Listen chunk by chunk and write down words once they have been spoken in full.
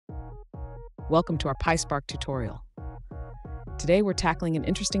Welcome to our PySpark tutorial. Today we're tackling an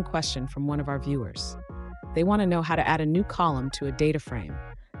interesting question from one of our viewers. They want to know how to add a new column to a data frame,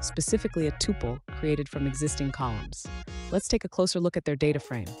 specifically a tuple created from existing columns. Let's take a closer look at their data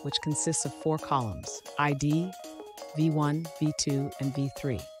frame, which consists of 4 columns: ID, V1, V2, and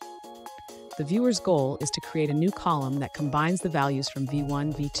V3. The viewer's goal is to create a new column that combines the values from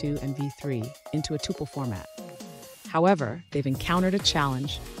V1, V2, and V3 into a tuple format. However, they've encountered a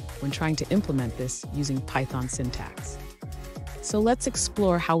challenge when trying to implement this using Python syntax. So let's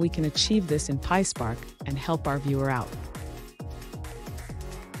explore how we can achieve this in PySpark and help our viewer out.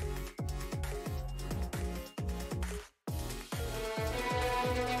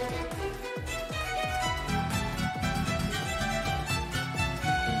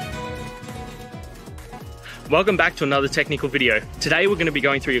 Welcome back to another technical video. Today we're going to be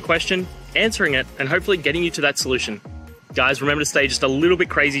going through your question, answering it, and hopefully getting you to that solution. Guys, remember to stay just a little bit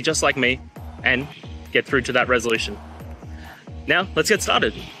crazy just like me and get through to that resolution. Now, let's get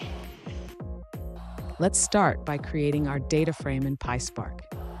started. Let's start by creating our data frame in PySpark.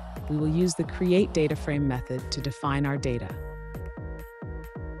 We will use the create data frame method to define our data.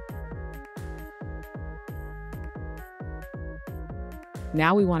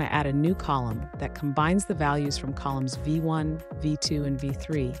 Now we want to add a new column that combines the values from columns V1, V2, and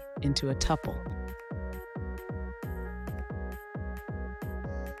V3 into a tuple.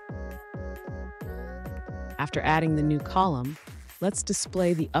 After adding the new column, let's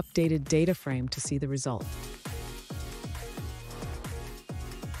display the updated data frame to see the result.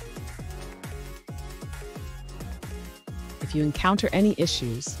 If you encounter any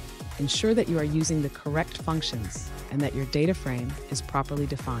issues, ensure that you are using the correct functions and that your data frame is properly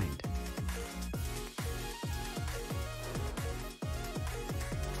defined.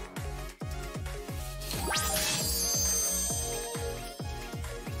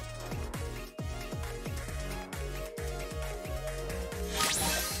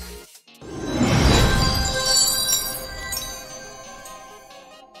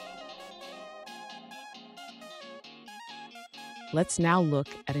 Let's now look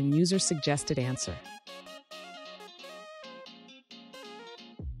at a user-suggested answer.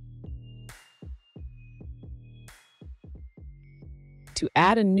 To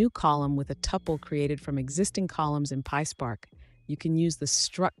add a new column with a tuple created from existing columns in PySpark, you can use the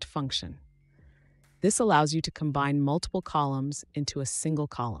struct function. This allows you to combine multiple columns into a single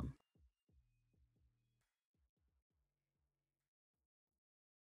column.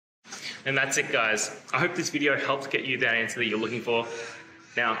 And that's it, guys. I hope this video helped get you that answer that you're looking for.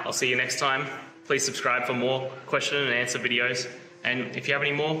 Now, I'll see you next time. Please subscribe for more question and answer videos. And if you have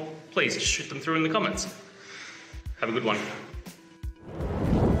any more, please shoot them through in the comments. Have a good one.